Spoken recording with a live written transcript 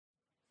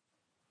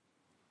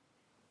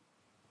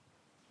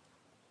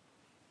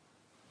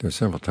There are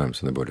several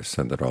times when the Buddha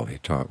said that all he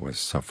taught was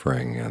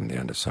suffering and the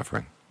end of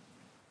suffering.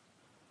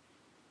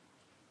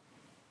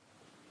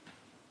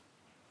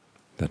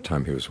 That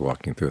time he was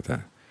walking through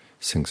the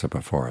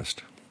Singsapa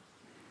forest,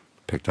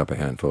 picked up a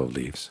handful of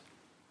leaves,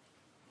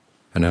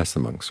 and asked the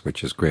monks,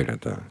 which is greater,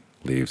 the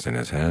leaves in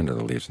his hand or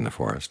the leaves in the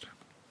forest?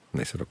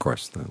 And they said, of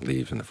course, the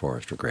leaves in the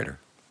forest are greater.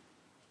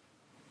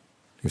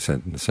 He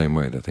said, in the same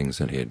way, the things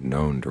that he had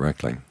known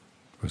directly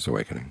was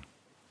awakening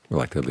were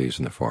like the leaves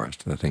in the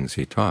forest. The things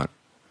he taught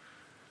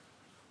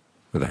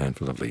with a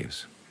handful of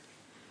leaves.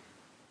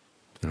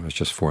 And it was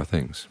just four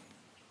things: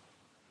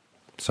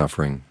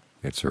 suffering,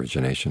 its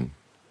origination,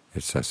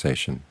 its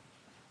cessation,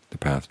 the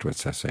path to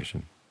its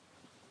cessation.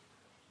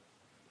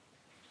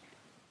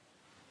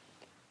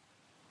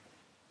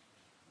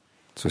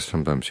 So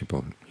sometimes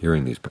people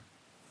hearing these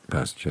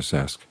passages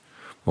ask,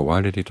 well,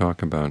 why did he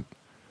talk about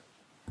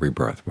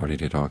rebirth? Why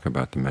did he talk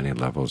about the many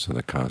levels of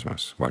the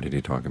cosmos? Why did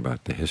he talk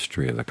about the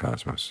history of the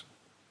cosmos?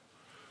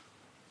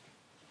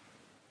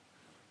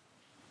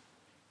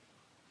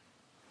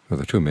 Well,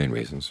 there are two main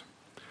reasons.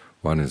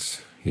 One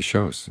is he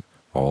shows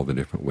all the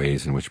different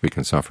ways in which we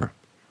can suffer.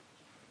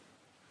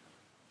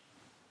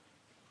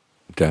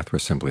 If death were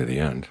simply the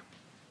end,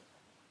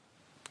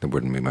 there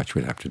wouldn't be much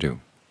we'd have to do.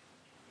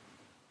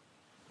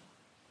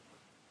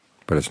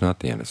 But it's not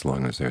the end. As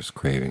long as there's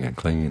craving and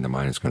clinging, the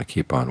mind is going to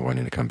keep on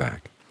wanting to come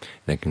back.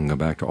 And it can go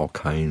back to all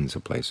kinds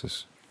of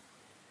places.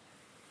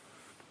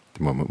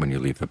 The moment when you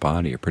leave the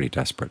body, you're pretty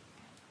desperate.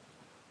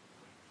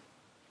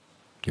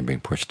 You're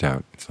being pushed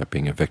out. It's like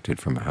being evicted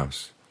from a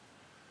house.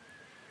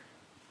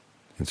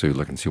 And so you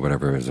look and see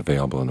whatever is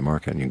available in the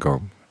market, and you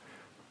go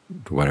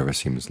to whatever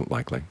seems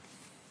likely.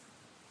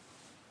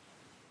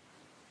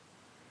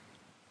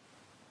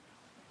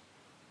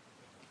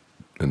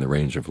 And the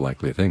range of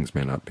likely things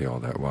may not be all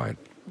that wide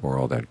or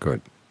all that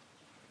good.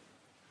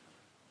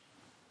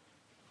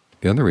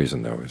 The other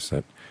reason, though, is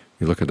that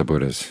you look at the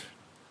Buddha's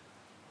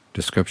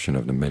description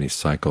of the many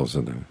cycles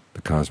of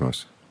the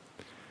cosmos,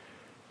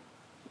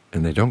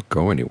 and they don't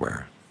go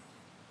anywhere.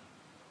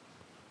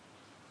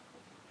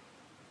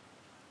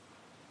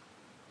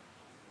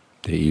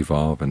 They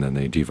evolve, and then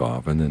they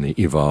devolve, and then they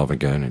evolve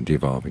again and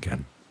devolve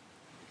again.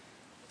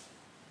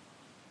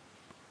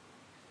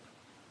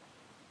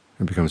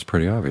 It becomes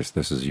pretty obvious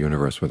this is a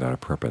universe without a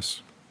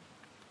purpose.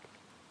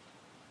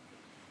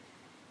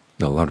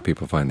 Now, a lot of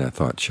people find that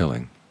thought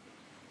chilling,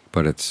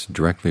 but it's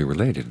directly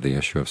related to the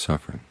issue of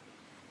suffering.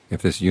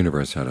 If this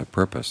universe had a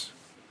purpose,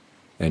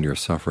 and your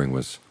suffering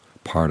was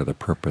part of the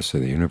purpose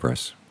of the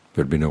universe,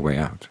 there'd be no way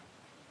out.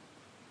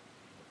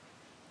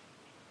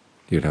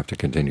 You'd have to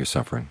continue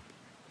suffering.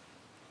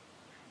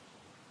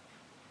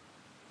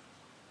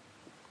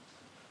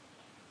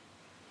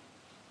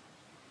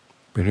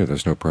 But here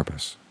there's no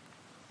purpose.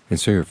 And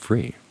so you're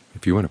free.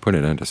 If you want to put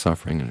an end to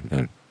suffering,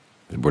 and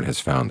the Buddha has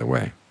found the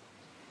way,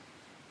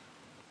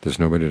 there's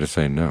nobody to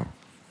say no.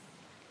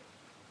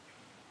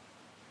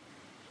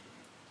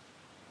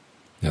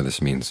 Now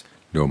this means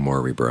no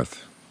more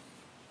rebirth.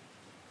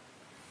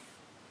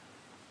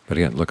 But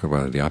again, look at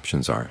what the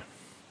options are.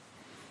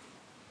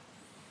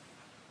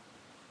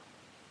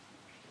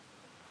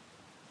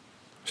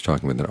 I was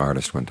talking with an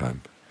artist one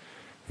time,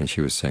 and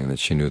she was saying that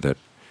she knew that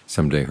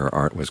someday her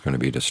art was going to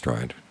be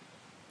destroyed.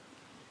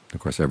 Of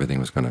course, everything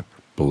was going to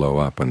blow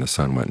up when the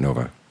sun went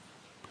nova.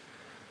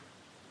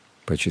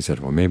 But she said,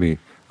 well, maybe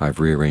I've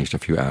rearranged a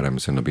few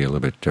atoms and it'll be a little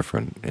bit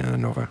different in a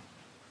nova,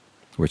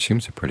 which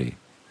seems a pretty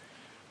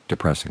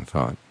depressing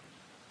thought.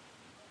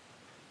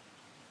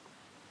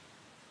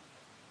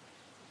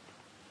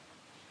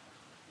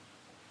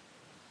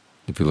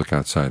 If you look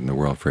outside in the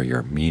world for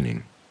your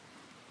meaning,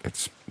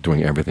 it's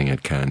doing everything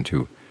it can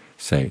to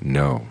say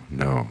no,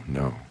 no,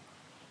 no.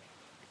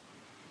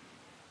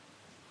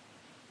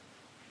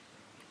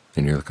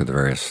 And you look at the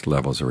various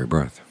levels of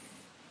rebirth.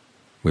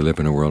 We live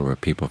in a world where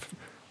people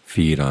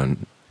feed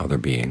on other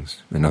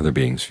beings, and other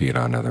beings feed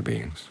on other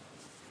beings.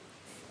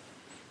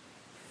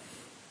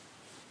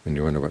 And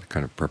you wonder what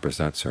kind of purpose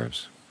that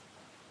serves.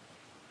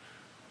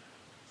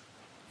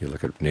 You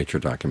look at nature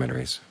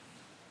documentaries.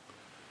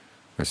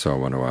 I saw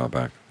one a while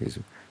back, these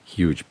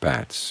huge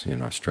bats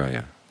in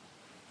Australia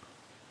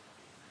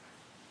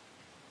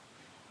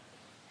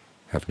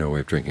have no way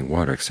of drinking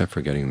water except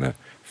for getting the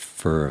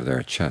fur of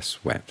their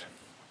chests wet.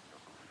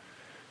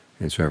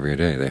 And so every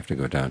day they have to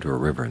go down to a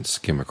river and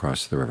skim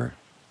across the river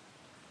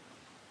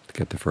to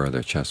get the fur of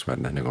their chest wet,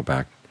 and then they go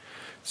back,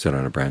 sit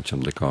on a branch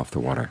and lick off the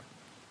water.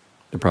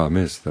 The problem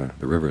is the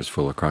river is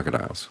full of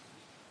crocodiles.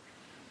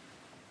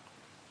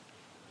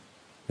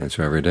 And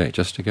so every day,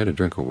 just to get a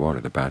drink of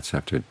water, the bats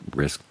have to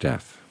risk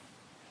death.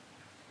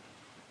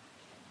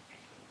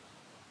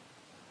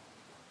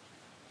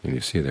 And you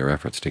see their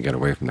efforts to get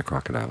away from the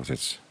crocodiles.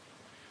 It's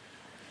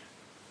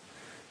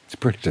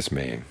pretty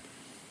dismaying.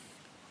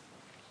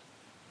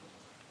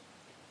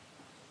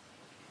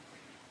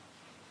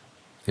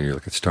 And you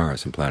look at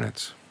stars and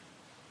planets,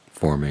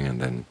 forming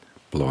and then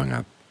blowing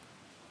up.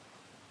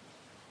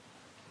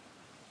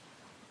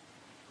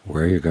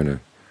 Where are you going to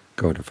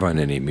go to find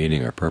any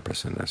meaning or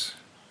purpose in this?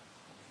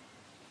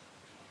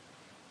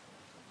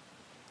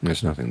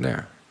 There's nothing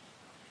there.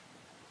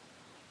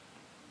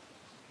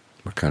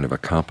 What kind of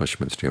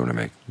accomplishments do you want to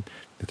make?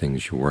 The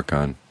things you work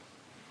on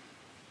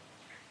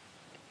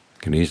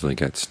can easily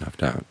get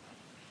snuffed out.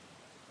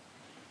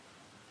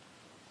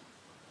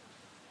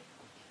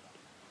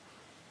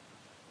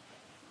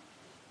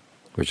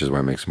 Which is why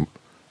it makes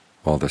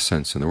all the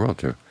sense in the world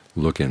to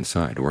look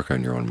inside, work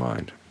on your own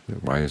mind.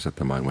 Why is it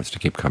the mind wants to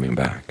keep coming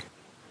back?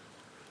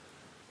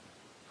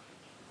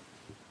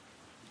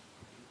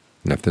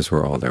 And if this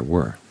were all there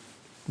were,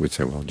 we'd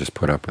say, well, just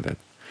put up with it.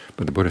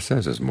 But the Buddha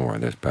says there's more,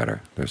 there's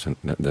better, there's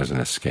an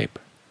escape.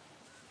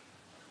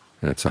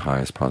 And it's the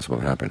highest possible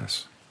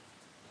happiness.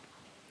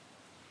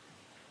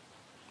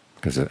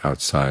 Because it's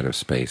outside of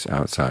space,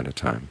 outside of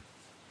time.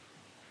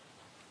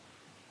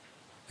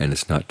 And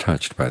it's not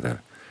touched by the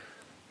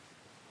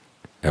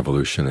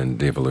evolution and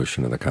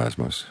devolution of the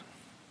cosmos.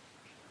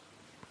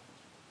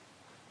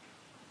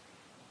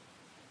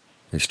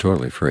 It's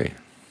totally free.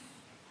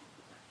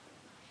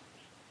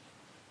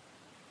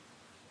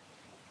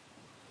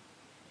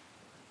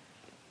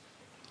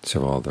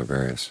 So all the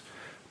various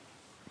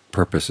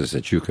purposes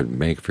that you could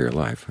make for your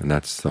life, and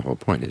that's the whole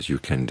point, is you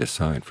can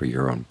decide for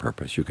your own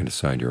purpose. You can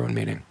decide your own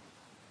meaning.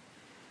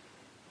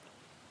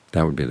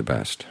 That would be the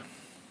best.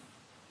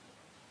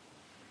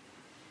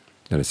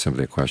 And it's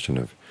simply a question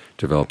of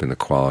developing the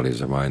qualities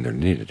of mind that are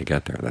needed to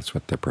get there. That's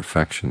what the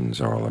perfections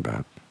are all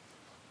about.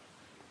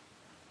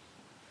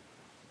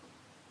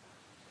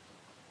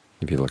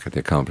 If you look at the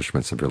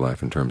accomplishments of your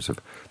life in terms of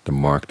the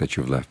mark that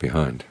you've left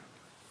behind,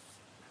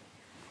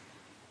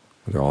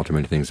 there are all too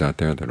many things out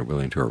there that are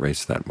willing to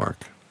erase that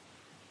mark.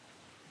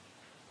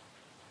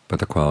 But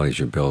the qualities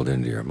you build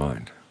into your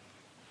mind,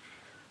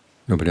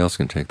 nobody else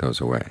can take those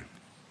away.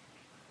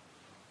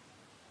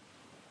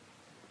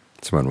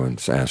 Someone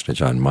once asked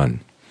Ajahn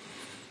Mun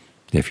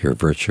if your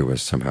virtue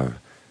was somehow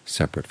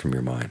separate from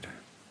your mind.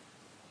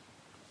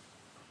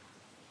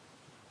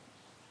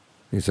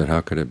 He said,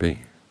 how could it be?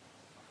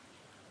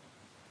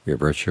 Your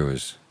virtue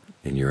is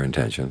in your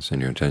intentions, and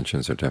your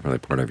intentions are definitely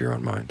part of your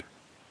own mind.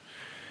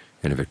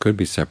 And if it could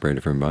be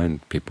separated from your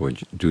mind, people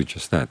would do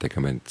just that. They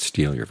come and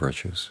steal your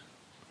virtues.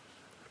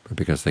 But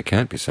because they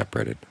can't be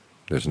separated,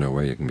 there's no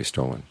way you can be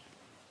stolen.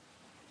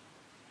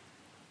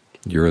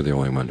 You're the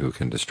only one who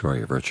can destroy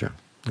your virtue.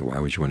 Why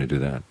would you want to do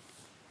that?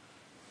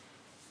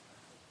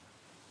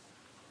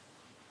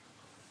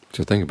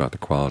 So think about the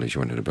qualities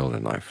you wanted to build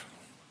in life.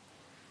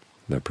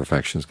 The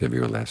perfections give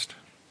you a list.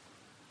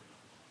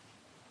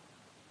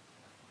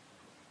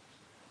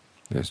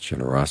 There's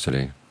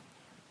generosity,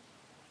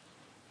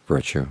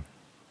 virtue,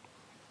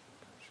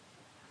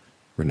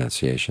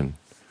 renunciation,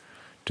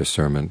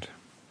 discernment,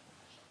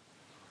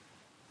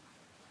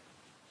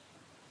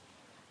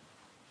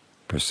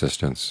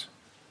 persistence,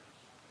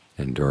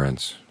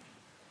 endurance,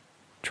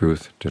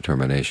 truth,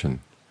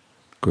 determination,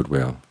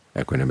 goodwill,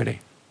 equanimity.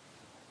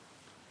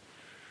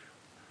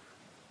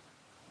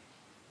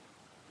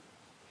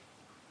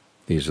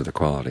 These are the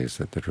qualities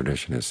that the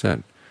tradition has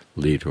said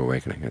lead to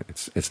awakening.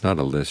 It's not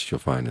a list you'll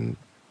find in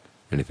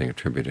anything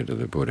attributed to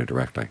the Buddha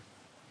directly.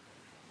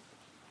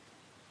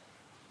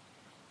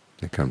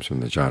 It comes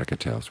from the Jataka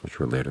tales, which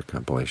were later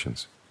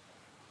compilations.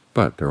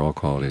 But they're all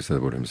qualities that the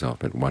Buddha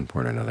himself, at one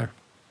point or another,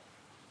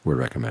 would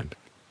recommend.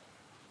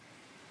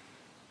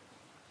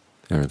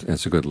 And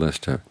it's a good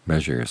list to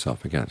measure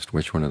yourself against.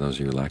 Which one of those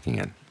are you lacking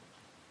in?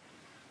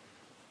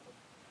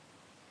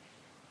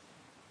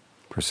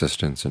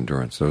 Persistence,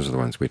 endurance, those are the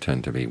ones we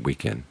tend to be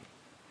weak in.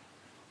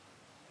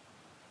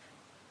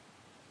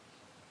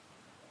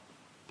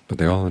 But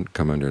they all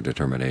come under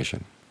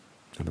determination.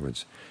 In other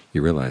words,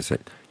 you realize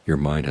that your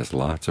mind has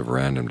lots of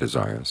random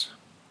desires,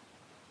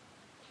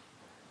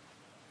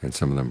 and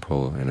some of them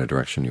pull in a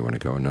direction you want to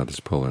go, and others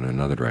pull in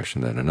another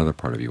direction that another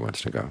part of you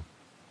wants to go.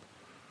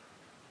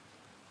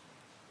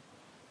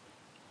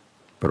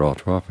 But all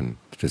too often,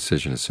 the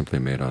decision is simply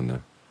made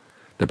on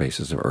the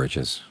basis of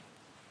urges,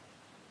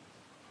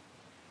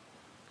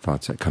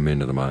 thoughts that come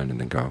into the mind and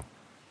then go. And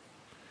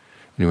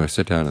you want to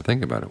sit down and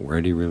think about it.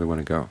 Where do you really want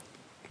to go?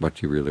 What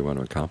do you really want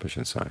to accomplish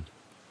inside?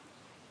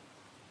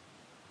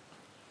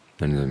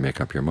 And then make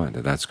up your mind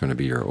that that's going to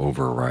be your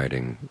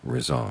overriding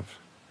resolve.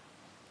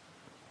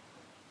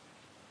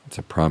 It's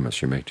a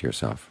promise you make to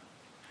yourself.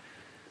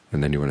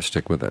 And then you want to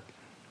stick with it.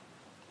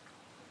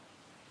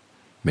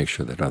 Make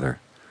sure that other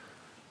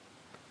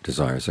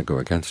desires that go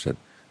against it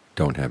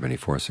don't have any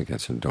force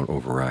against it, don't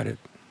override it.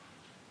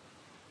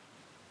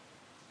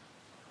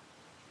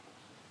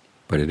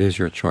 But it is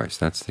your choice.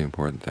 That's the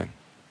important thing.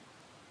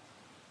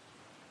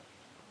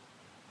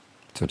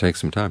 So take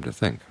some time to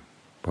think.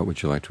 What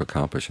would you like to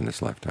accomplish in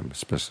this lifetime?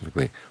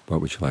 Specifically,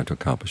 what would you like to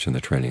accomplish in the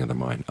training of the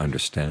mind,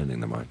 understanding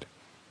the mind?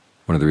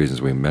 One of the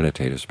reasons we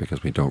meditate is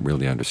because we don't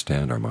really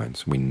understand our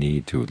minds. We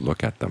need to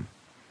look at them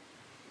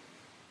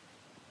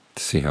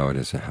to see how it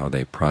is, how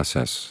they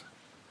process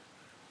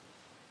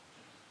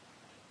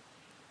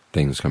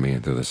things coming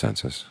in through the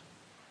senses.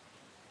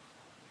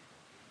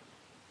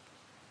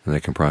 And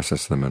they can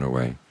process them in a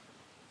way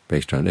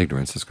based on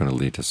ignorance that's going to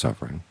lead to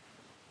suffering.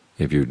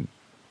 If you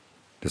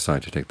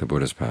decide to take the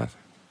Buddha's path,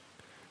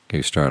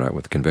 You start out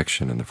with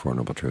conviction in the Four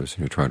Noble Truths,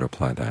 and you try to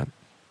apply that,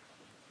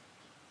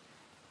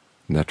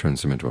 and that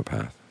turns them into a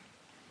path.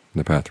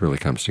 And the path really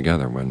comes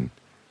together when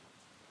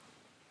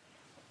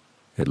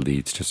it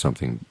leads to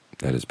something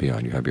that is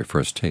beyond. You have your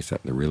first taste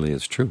that it really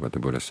is true what the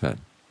Buddha said.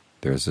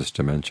 There is this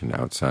dimension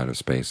outside of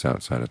space,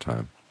 outside of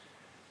time,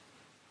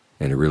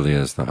 and it really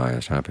is the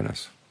highest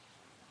happiness.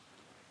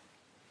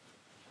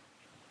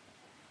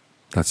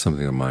 That's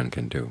something the mind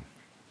can do.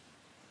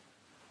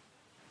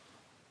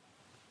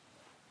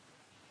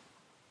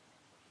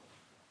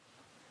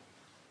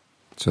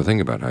 So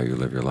think about how you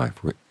live your life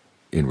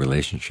in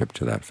relationship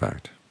to that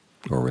fact,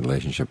 or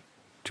relationship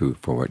to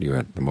for what you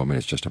at the moment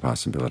is just a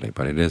possibility,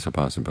 but it is a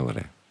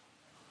possibility.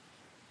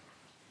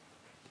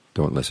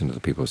 Don't listen to the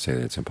people who say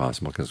that it's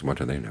impossible, because what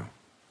do they know?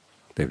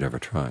 They've never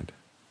tried.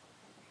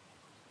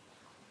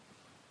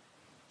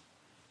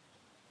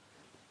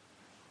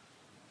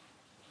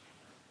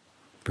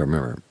 But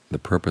remember, the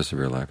purpose of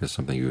your life is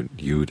something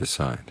you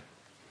decide.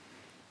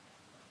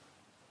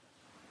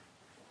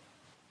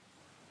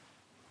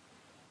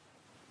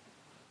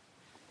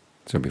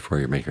 So before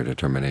you make your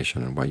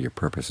determination on what your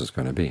purpose is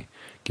going to be,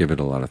 give it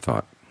a lot of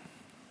thought.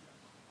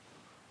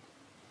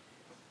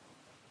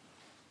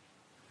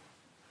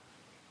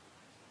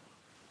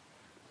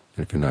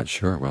 And if you're not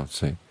sure, well,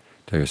 tell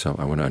yourself,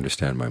 I want to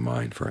understand my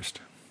mind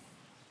first.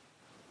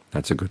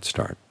 That's a good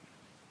start.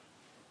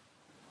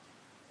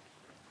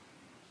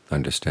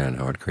 Understand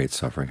how it creates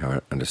suffering,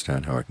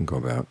 understand how it can go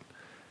about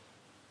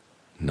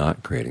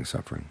not creating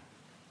suffering.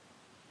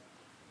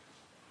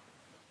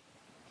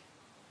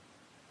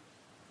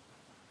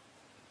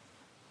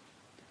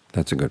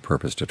 That's a good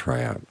purpose to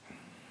try out.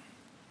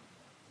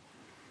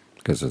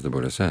 Because as the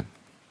Buddha said,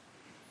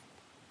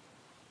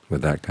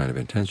 with that kind of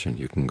intention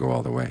you can go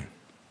all the way.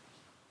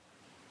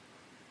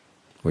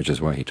 Which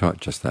is why he taught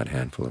just that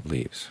handful of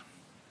leaves.